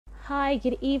Hi,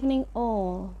 good evening,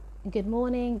 all. Good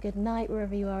morning, good night,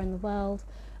 wherever you are in the world.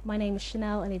 My name is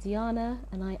Chanel Elidiana,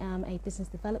 and I am a business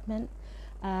development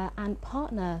and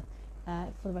partner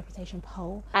for the Reputation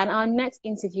Poll. And our next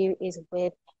interview is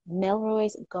with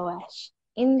Melroy's Goesh,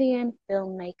 Indian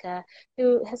filmmaker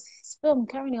who has his film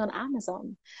currently on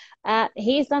Amazon.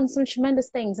 He's done some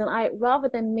tremendous things, and rather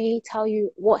than me tell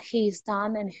you what he's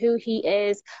done and who he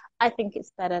is, I think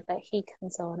it's better that he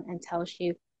comes on and tells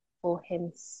you for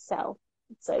himself.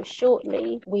 So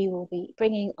shortly we will be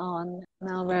bringing on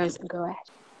Melrose Goesh.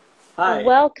 Hi,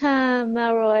 Welcome,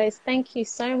 Melrose. Thank you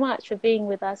so much for being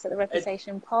with us at the it,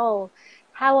 Reputation Poll.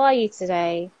 How are you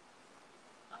today?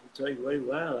 I'm doing very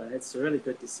well, and it's really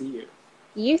good to see you.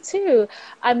 You too.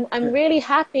 I'm really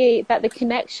happy that the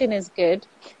connection is good.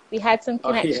 We had some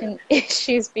Oh yeah, connection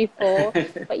issues before,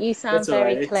 but you sound that's all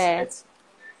very right. clear. It's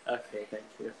okay. Thank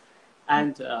you.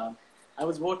 And I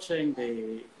was watching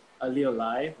the earlier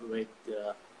live with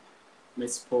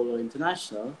Miss Polo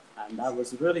International, and that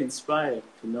was really inspiring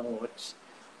to know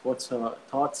what her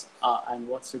thoughts are and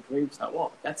what her dreams are.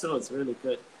 Wow, that was really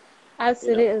good.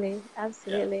 You know, Absolutely, yeah.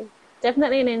 absolutely.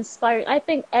 Definitely an inspiring. I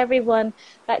think everyone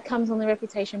that comes on the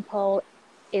Reputation Poll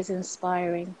is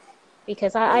inspiring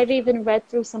because I've Thank you. even read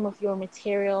through some of your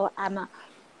material and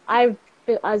I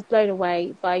was blown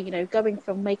away by, going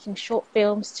from making short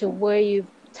films to where you've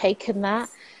taken that.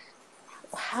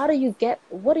 How do you get,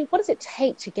 what does it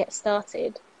take to get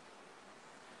started?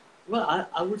 Well,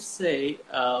 I would say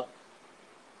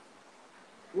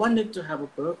one need to have a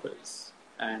purpose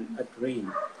and a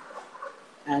dream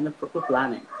and a proper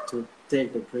planning to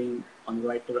take the dream on the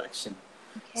right direction.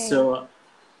 Okay. So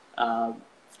uh,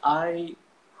 I,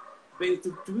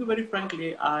 to be very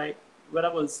frankly, when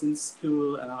I was in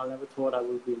school, and I never thought I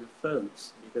would be in the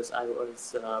films because I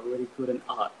was very good in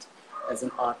art as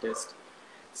an artist. Okay.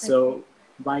 So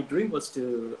my dream was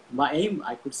to, my aim,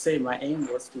 I could say my aim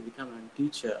was to become a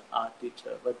teacher, art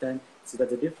teacher. But then, so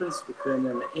there's a difference between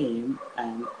an aim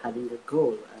and having a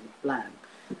goal and a plan.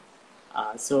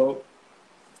 So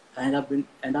I end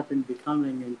up in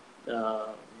becoming a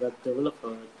web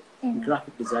developer, Mhm.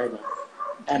 graphic designer,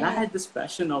 and I Okay. had this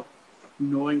passion of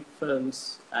knowing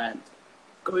films and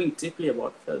going deeply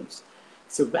about films.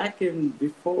 So back in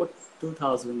before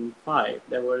 2005,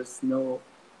 there was no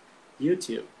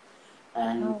YouTube,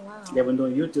 and Oh, there wow. were no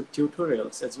YouTube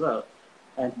tutorials as well.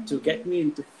 And to get Mhm. me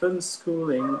into film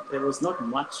schooling, there was not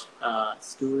much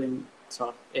schooling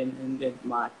taught in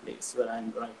my place where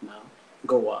I'm right now,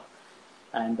 Goa,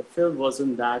 and the film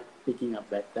wasn't that picking up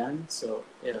back then. So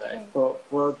Okay.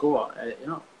 for Goa,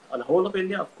 on the whole of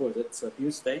India, of course, it's a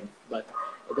huge thing, but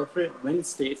different many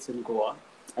states in Goa,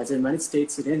 as in many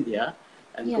states in India,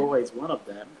 and Yeah. Goa is one of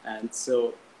them. And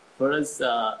so for us,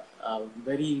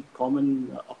 very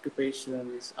common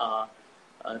occupations are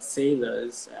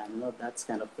sailors and that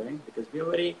kind of thing because we are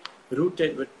very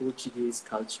rooted with Portuguese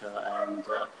culture and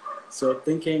so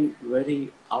thinking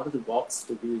very out of the box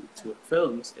to be into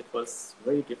films, it was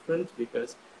very different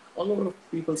because a lot of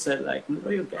people said like, no,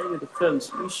 you're getting into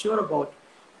films, you sure about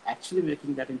actually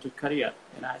making that into a career?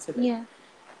 And I said like, Yeah.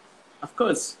 of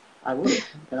course I will,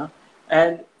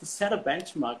 and to set a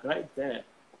benchmark right there,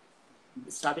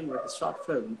 starting with a short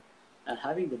film and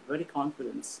having the very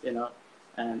confidence,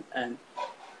 and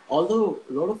although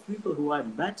a lot of people who I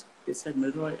met, they said,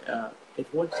 Milroy, it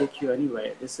won't take you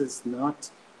anywhere. This is not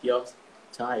your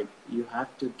type. You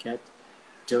have to get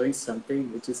doing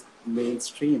something which is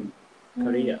mainstream Mm.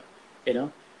 career, you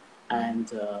know. Yeah. And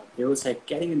they was like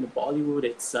getting into Bollywood.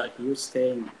 It's a huge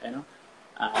thing. And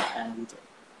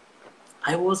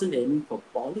I wasn't aiming for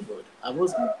Bollywood. I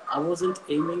wasn't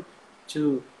aiming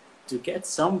to to get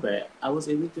somewhere. I was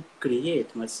aiming to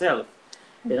create myself.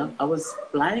 Mhm. I was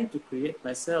planning to create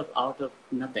myself out of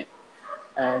nothing,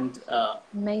 and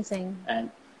Amazing. and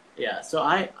yeah. So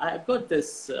I got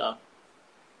this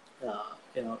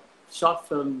you know short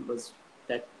film was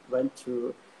that went through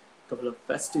a couple of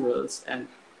festivals and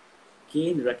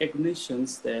gained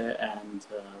recognitions there, and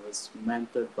was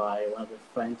mentored by one of the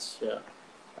French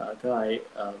guy,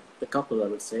 the couple I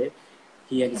would say.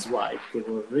 He and Yeah. his wife, they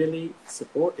were really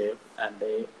supportive, and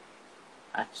they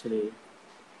actually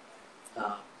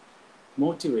uh,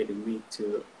 motivated me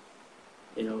to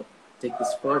take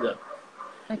this further.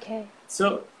 Okay.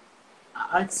 So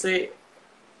I'd say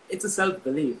it's a self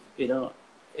belief.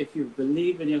 If you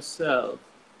believe in yourself,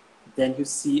 then you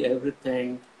see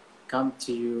everything come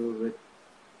to you with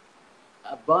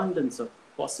abundance of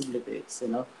possibilities.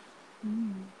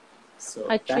 Mm. So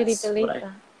I truly that's what believe I,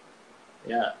 that.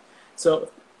 yeah. So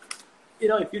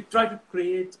if you try to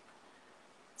create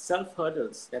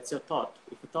self-hurdles. That's your thought.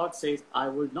 If a thought says, I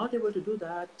will not able to do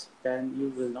that, then you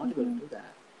will not able to do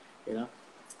that, you know.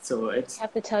 So You it's,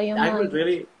 have to tell your I would mind.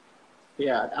 really,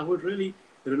 yeah, I would really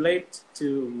relate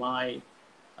to my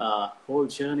whole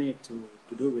journey to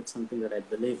do with something that I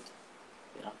believed,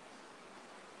 you know.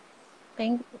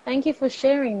 Thank you for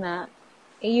sharing that.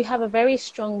 You have a very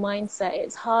strong mindset.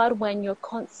 It's hard when you're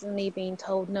constantly being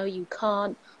told, no, you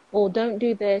can't, or don't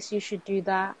do this, you should do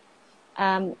that.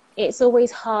 It's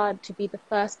always hard to be the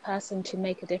first person to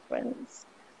make a difference.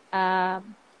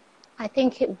 Um, I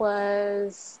think it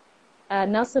was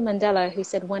Nelson Mandela who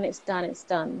said, when it's done, it's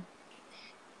done.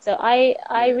 So I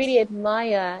really Yes,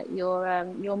 admire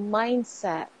your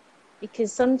mindset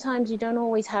because sometimes you don't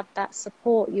always have that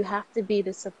support. You have to be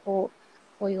the support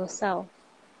for yourself.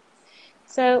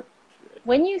 So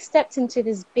when you stepped into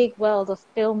this big world of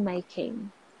filmmaking,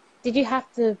 did you have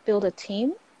to build a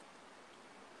team?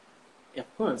 of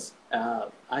course.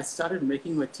 I started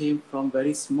making my team from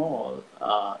very small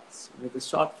with a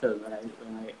short film.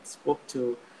 When I spoke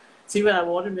to, see, when I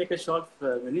wanted to make a short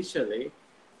film initially,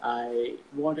 I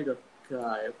wanted a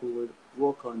guy who would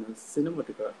work on a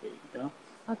cinematography, you know.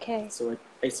 Okay. So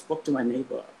I spoke to my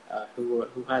neighbor who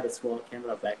had a small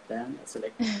camera back then. I said,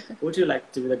 like, would you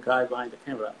like to be the guy behind the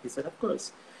camera? He said, of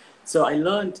course. So I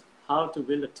learned how to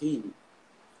build a team,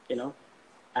 you know,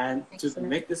 and to Excellent.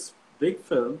 make this big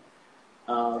film,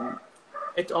 um,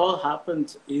 it all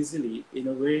happened easily in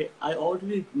a way. I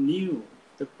already knew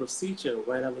the procedure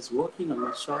while I was working on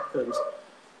my short films.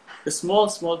 The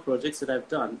small projects that I've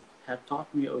done have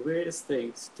taught me various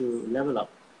things to level up,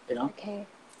 you know. Okay.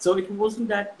 So it wasn't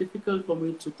that difficult for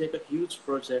me to take a huge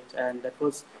project, and that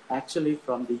was actually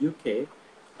from the UK,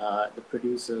 the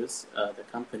producers, the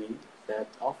company that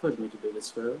offered me to do this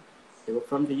film. They were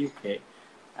from the UK,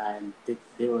 and they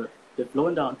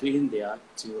flown down to India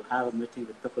to have a meeting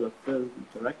with a couple of film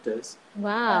directors, and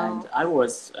Wow. I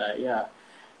was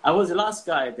the last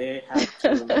guy they had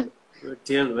to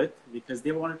deal with because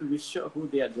they wanted to be sure who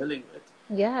they are dealing with.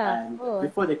 Yeah, of And course.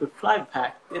 before they could fly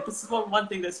back, this is one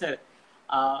thing they said.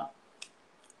 Uh,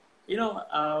 you know,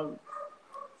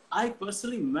 I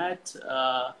personally met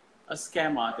a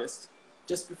scam artist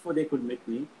just before they could meet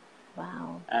me,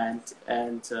 Wow. and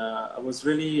I was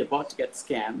really about to get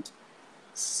scammed.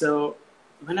 So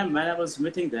when I was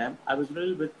meeting them, I was a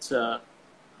little bit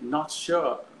not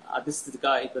sure. This is the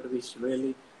guy that we should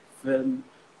really film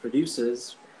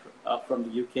producers from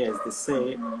the UK, as they say,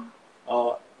 Mhm.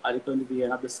 or are it going to be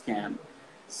another scam?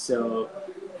 So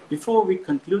before we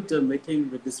conclude the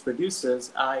meeting with these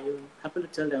producers, I happen to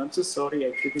tell them, I'm so sorry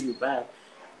I treated you bad,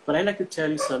 but I'd like to tell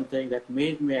you something that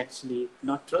made me actually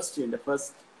not trust you in the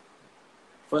first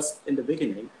in the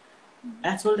beginning.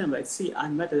 And I told them, like, see, I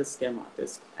met a scam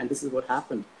artist, and this is what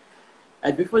happened.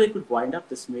 And before they could wind up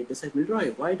this meet, they said,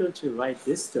 Milroy, why don't you write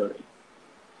this story?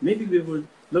 Maybe we will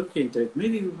look into it.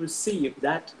 Maybe we will see if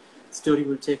that story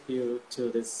will take you to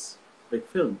this big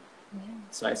film. Yeah.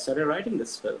 So I started writing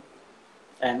this film,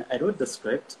 and I wrote the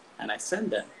script, and I sent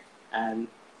them. And,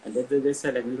 and they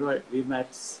said, like, Milroy, we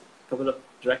met a couple of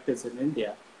directors in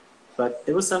India, but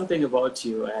there was something about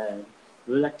you, and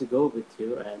we would like to go with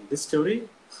you. And this story,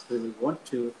 we will want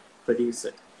to produce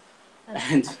it.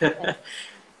 And Fantastic.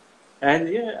 and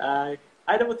yeah,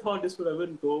 I never thought this would ever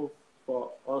go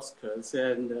for Oscars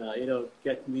and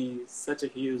get me such a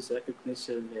huge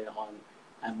recognition there on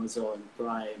Amazon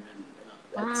Prime, and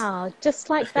that's Wow. Just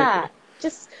like that.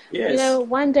 Just, yes,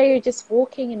 one day you're just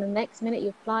walking and the next minute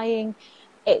you're flying.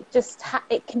 It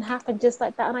can happen just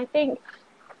like that. And I think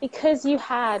because you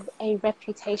had a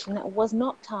reputation that was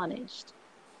not tarnished,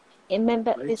 it meant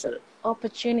that very this true.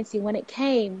 opportunity, when it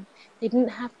came, they didn't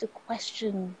have to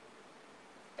question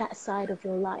that side of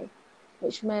your life,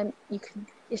 which meant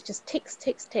it's just ticks,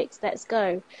 ticks, ticks, let's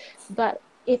go. But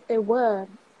if there were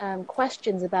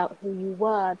questions about who you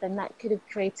were, then that could have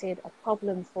created a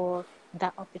problem for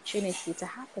that opportunity to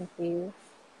happen for you.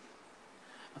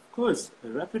 Of course,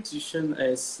 repetition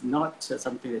is not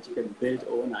something that you can build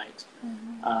overnight.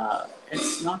 Hmm.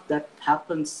 It's not that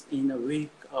happens in a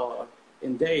week or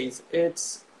in days.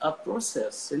 It's a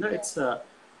process. Yeah.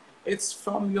 It's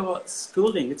from your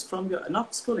schooling. It's from your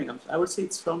not schooling. I would say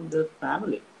it's from the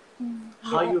family,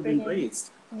 how Your you've been upbringing. raised,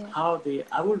 Yeah. how they.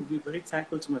 I would be very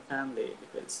thankful to my family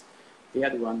because they are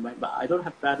the one. But I don't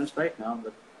have parents right now,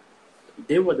 but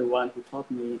they were the one who taught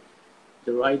me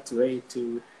the right way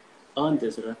to earn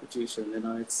this reputation.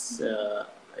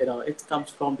 It comes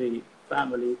from the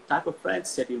family, type of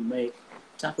friends that you make,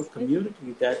 type of Absolutely.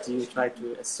 community that you try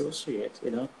to associate.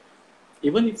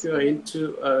 Even if you're Absolutely. into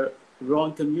a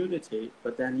wrong community,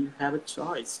 but then you have a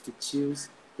choice to choose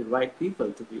the right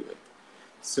people to be with.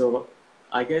 So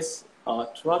I guess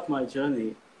throughout my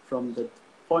journey from the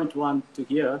point one to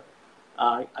here,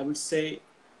 I would say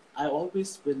I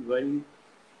always been very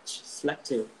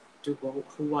selective to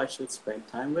who I should spend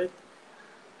time with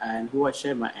and who I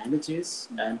share my energies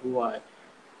and who I,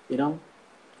 you know,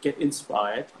 get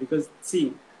inspired. Because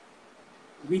see,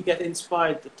 we get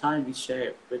inspired the time we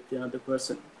share with the other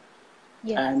person.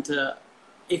 Yes. And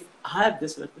if I have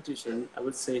this repetition, I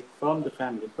would say from the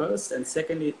family first, and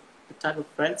secondly, the type of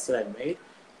friends that I made,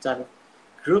 the type of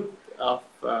group of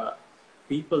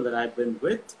people that I've been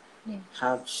with, Yeah.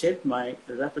 have shaped my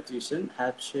reputation,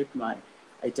 have shaped my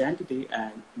identity,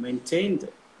 and maintained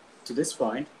to this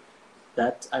point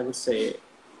that I would say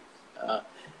uh,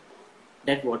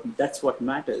 that's what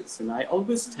matters. And I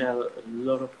always tell a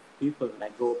lot of people when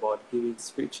I go about giving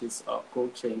speeches or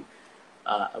coaching,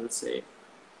 I would say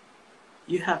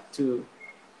you have to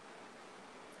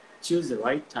choose the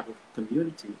right type of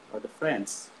community or the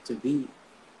friends to be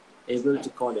able to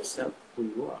call yourself who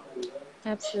you are.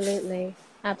 Absolutely.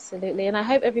 Absolutely. And I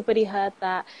hope everybody heard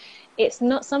that. It's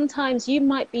not, sometimes you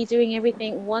might be doing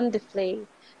everything wonderfully,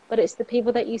 but it's the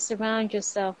people that you surround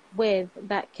yourself with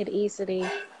that could easily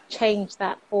change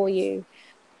that for you.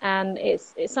 And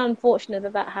it's unfortunate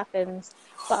that that happens.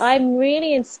 But I'm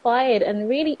really inspired and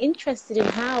really interested in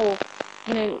how,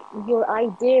 you know, your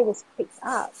idea was picked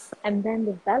up and then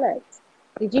developed.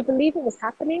 Did you believe it was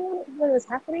happening when it was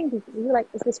happening? Did you like,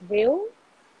 is this real?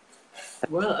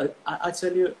 Well, I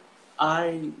tell you,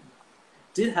 I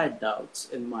did have doubts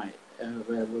in my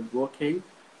where I was working,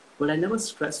 but I never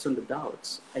stressed on the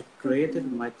doubts. I created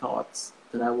in my thoughts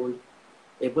that I was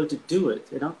able to do it,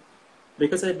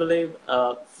 because I believe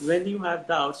when you have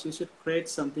doubts, you should create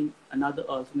something, another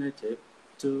alternative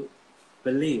to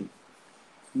believe,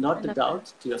 I not the love that.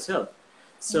 doubt to yourself.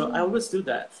 So I Mm, always do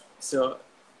that. So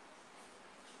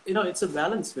it's a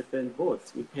balance between both.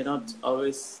 You cannot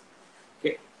always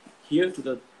get here to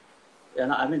the,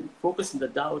 I mean, focus on the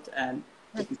doubt. And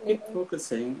if you keep absolutely.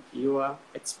 focusing, you are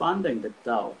expanding the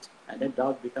doubt, and that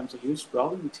doubt becomes a huge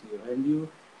problem to you, and you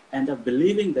end up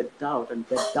believing that doubt, and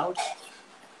that doubt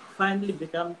finally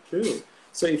become true.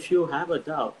 So if you have a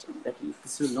doubt that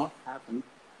this will not happen,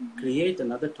 create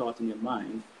another thought in your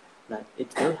mind that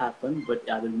it will happen, but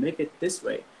I will make it this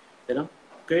way.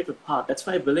 Create a path. That's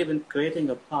why I believe in creating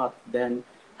a path than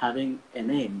having an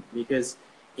aim, because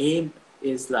aim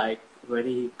is like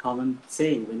very common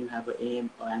saying. When you have an aim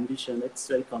or ambition, it's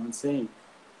very common saying.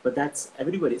 But that's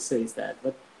everybody says that.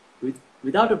 But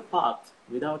without a path,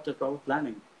 without a proper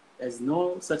planning, there's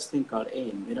no such thing called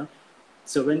aim.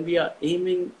 So when we are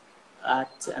aiming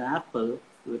at an apple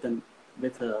with an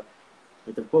with a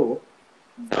bow,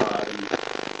 um,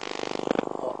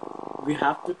 we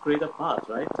have to create a path,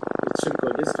 right? It should go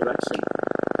this direction.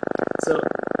 So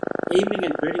aiming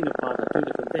and creating a path are two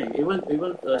different things.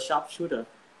 Even a sharpshooter,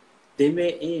 they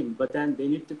may aim, but then they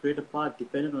need to create a path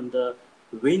depending on the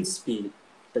wind speed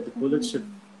that the bullet should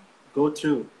Mm, go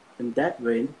through in that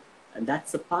wind, and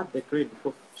that's the path they create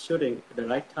before shooting the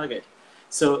right target.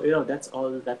 So that's all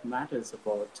that matters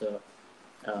about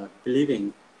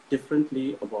believing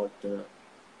differently about the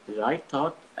right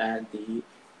thought and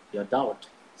your doubt.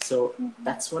 So mhm.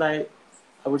 that's what I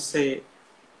would say.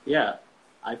 Yeah,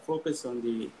 I focus on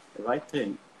the right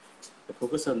thing. I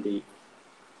focus on the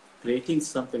creating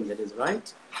something that is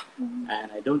right, Mhm.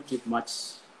 and I don't give much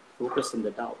focus on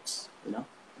the doubts.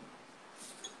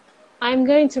 I'm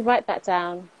going to write that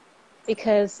down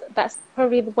because that's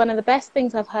probably one of the best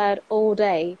things I've heard all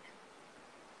day.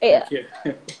 It, Thank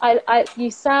you.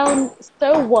 you sound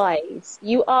so wise.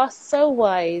 You are so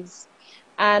wise,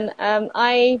 and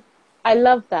I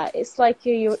love that. It's like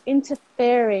you're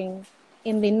interfering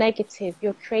in the negative.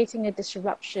 You're creating a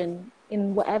disruption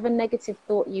in whatever negative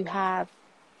thought you have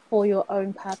for your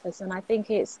own purpose. And I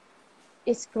think it's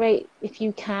great if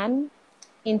you can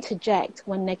interject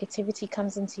when negativity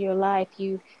comes into your life.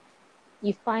 You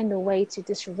find a way to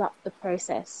disrupt the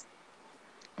process,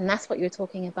 and that's what you're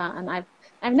talking about. And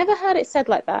I've never heard it said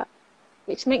like that,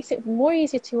 which makes it more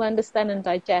easier to understand and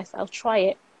digest. I'll try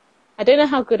it. I don't know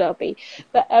how good I'll be,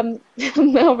 but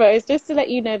Melrose, just to let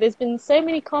you know, there's been so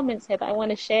many comments here that I want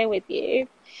to share with you.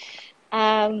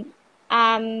 Um,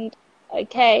 and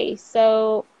okay,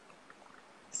 so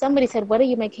somebody said, "When are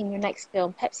you making your next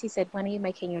film?" Pepsi said, "When are you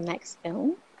making your next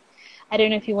film?" I don't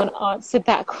know if you want to answer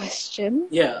that question.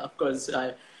 Yeah, of course.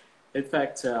 In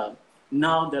fact,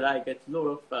 now that I get a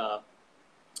lot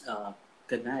of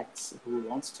connects who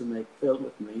wants to make film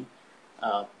with me,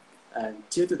 uh, and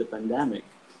due to the pandemic,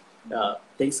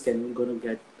 things can going to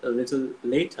get a little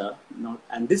later. Not,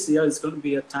 and this year is going to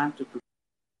be a time to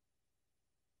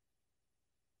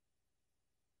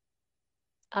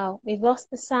Oh, we've lost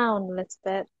the sound a little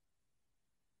bit.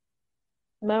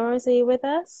 Melrose, are you with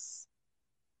us?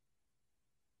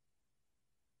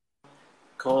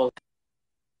 Call.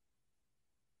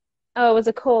 Oh, it was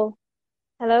a call.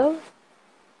 Hello?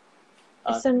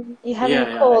 Uh, You having a yeah,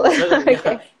 yeah. call? It suddenly, yeah,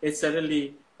 Okay. it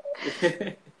suddenly,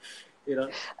 you know.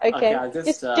 Okay, Okay. I'll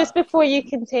just. Just before you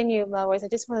continue, Melrose, I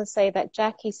just want to say that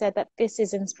Jackie said that this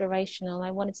is inspirational.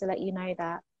 I wanted to let you know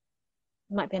that.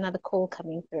 Might be another call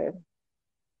coming through.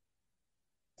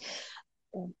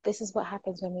 This is what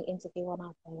happens when we interview on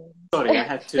our Sorry, I phones.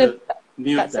 had No, to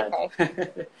mute that's that.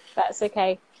 okay. That's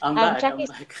okay. I'm back. I'm Jackie,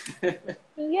 back.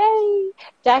 yay!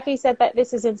 Jackie said that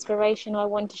this is inspirational. I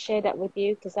want to share that with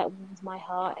you because that warms my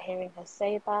heart hearing her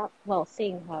say that. Well,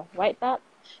 seeing her write that.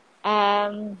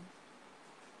 Um,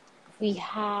 we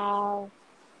have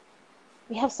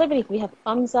we have so many. We have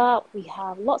thumbs up. We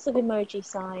have lots of emoji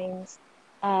signs,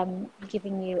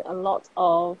 giving you a lot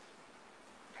of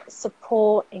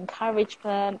support,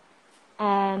 encouragement,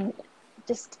 and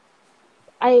just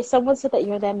someone said that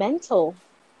you're their mentor,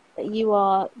 that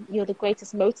you're the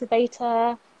greatest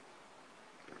motivator.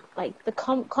 Like the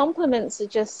compliments are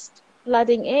just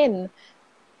flooding in.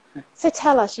 So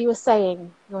tell us, you were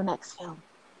saying your next film.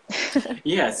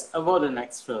 Yes, about the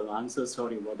next film. I'm so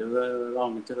sorry about the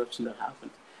long interruption that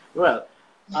happened. Well,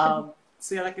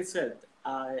 see, like I said,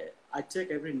 I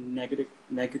take every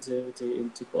negativity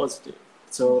into positive.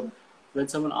 So Mhm. when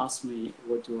someone asks me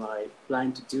what do I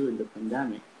plan to do in the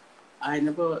pandemic, I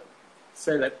never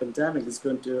say that pandemic is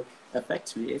going to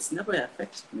affect me. It's never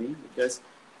affected me because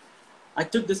I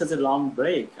took this as a long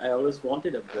break. I always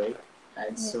wanted a break,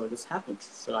 and Yeah. so this happened.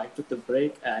 So I took the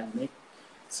break and make.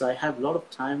 So I have a lot of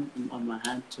time on my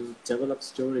hand to develop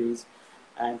stories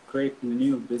and create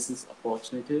new business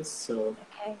opportunities.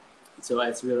 Okay. So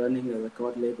as we're running a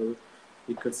record label,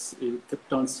 we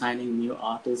kept on signing new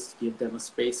artists, give them a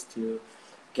space to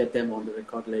get them on the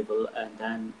record label, and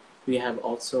then we have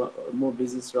also more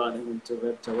business running into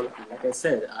web development. Like I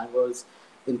said, I was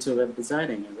into web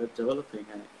designing and web developing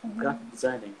and graphic Hmm.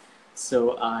 designing.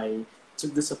 So I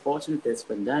took this opportunity as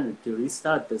pandemic to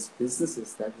restart these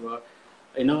businesses that were,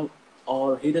 you know,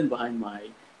 all hidden behind my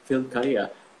film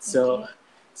career. So, Okay.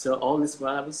 so all this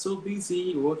while I was so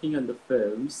busy working on the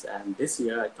films, and this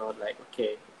year I thought like,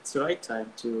 okay, it's the right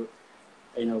time to,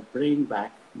 bring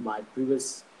back my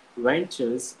previous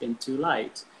ventures into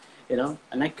light,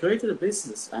 and I created a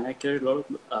business and I created a lot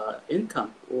of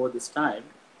income over this time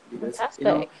because,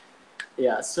 Fantastic.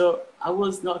 yeah, so I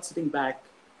was not sitting back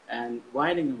and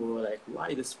whining over like,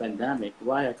 why this pandemic,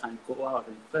 why I can't go out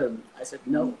and film. I said,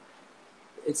 Mhm. no,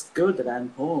 it's good that I'm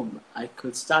home. I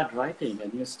could start writing a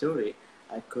new story.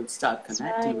 I could start That's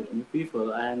connecting right. with new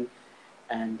people, and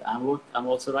I'm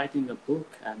also writing a book.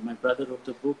 And my brother wrote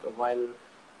a book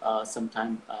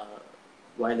sometime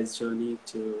while his journey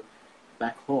to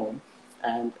back home,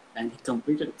 and he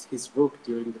completed his book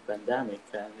during the pandemic,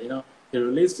 and he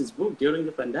released his book during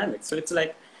the pandemic. So it's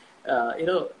like,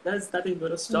 there's nothing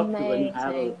going to stop you when you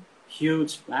have a Amazing.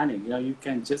 huge planning. You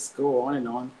can just go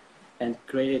on and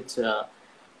create.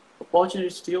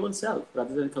 Opportunities to yourself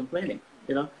rather than complaining.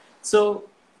 So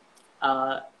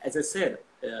as I said,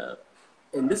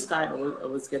 in this time I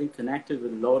was getting connected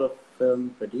with a lot of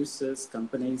film producers,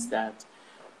 companies Hmm. that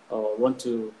want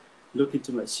to look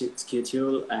into my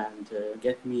schedule and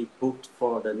get me booked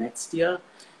for the next year.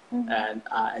 Hmm. And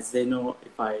as they know,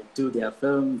 if I do their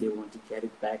film, they want to get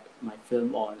it back, my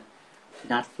film, on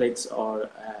Netflix or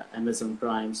Amazon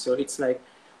Prime. So it's like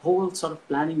whole sort of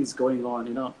planning is going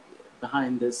on,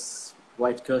 behind this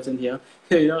white curtain here.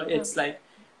 It's like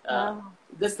uh, Wow.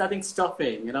 there's nothing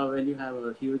stopping, when you have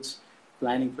a huge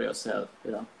planning for yourself.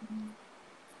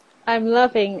 I'm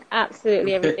loving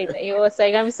absolutely everything that you're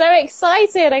saying. I'm so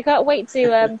excited. I can't wait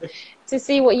to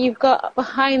see what you've got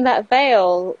behind that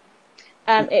veil.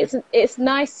 It's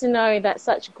nice to know that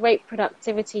such great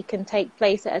productivity can take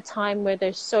place at a time where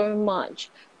there's so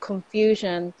much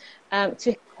confusion.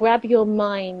 To grab your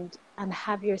mind and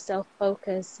have yourself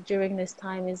focused during this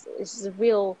time is a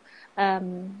real,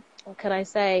 what can I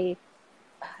say?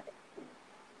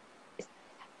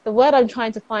 The word I'm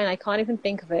trying to find, I can't even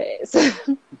think of it. It's,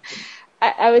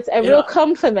 I would a you real know,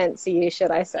 compliment to you,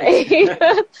 should I say?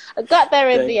 I got there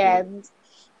in the Thank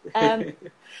you. end.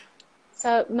 Um,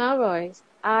 so Melrose,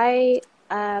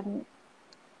 um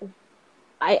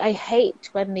I hate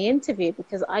when the interview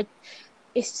because I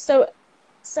it's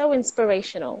so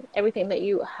inspirational, everything that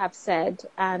you have said,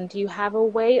 and you have a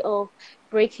way of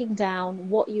breaking down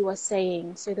what you are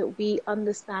saying so that we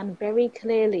understand very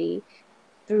clearly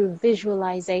through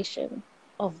visualization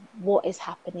of what is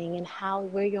happening and how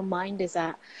where your mind is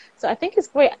at. So I think it's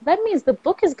great. That means the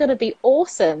book is going to be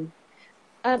awesome.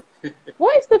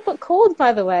 What is the book called,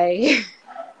 by the way?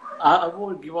 I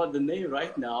won't give out the name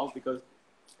right now because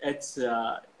it's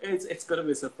going to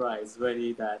be a surprise.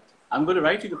 Really, that I'm going to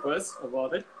write you first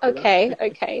about it. Okay,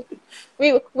 okay.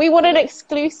 We want an Yeah.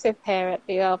 exclusive here at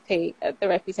the RP, at the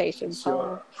Reputation Sure,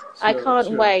 Poll. I can't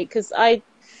sure. wait because I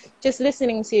just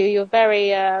listening to you. You're very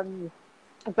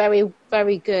very,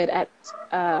 very good at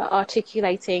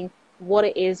articulating what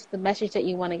it is, the message that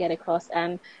you want to get across.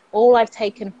 And all I've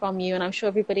taken from you, and I'm sure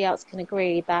everybody else can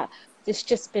agree, that it's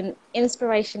just been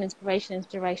inspiration, inspiration,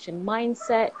 inspiration,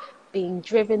 mindset, being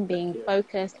driven, Thank being you.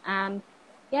 focused. And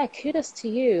yeah, kudos to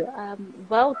you.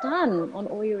 Well done on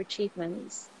all your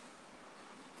achievements.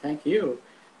 Thank you.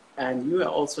 And you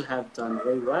also have done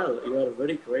very well. You are a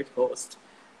very great host.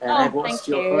 And I Oh, watched thank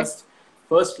your you.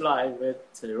 first live with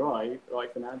Roy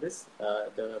Fernandez,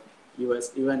 the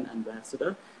US UN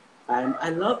ambassador. And I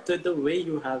loved the way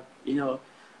you have,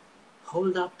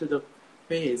 hold up to the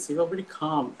face. You were very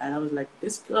calm. And I was like,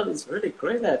 this girl is really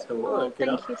great at her Oh, work.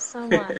 thank you so much.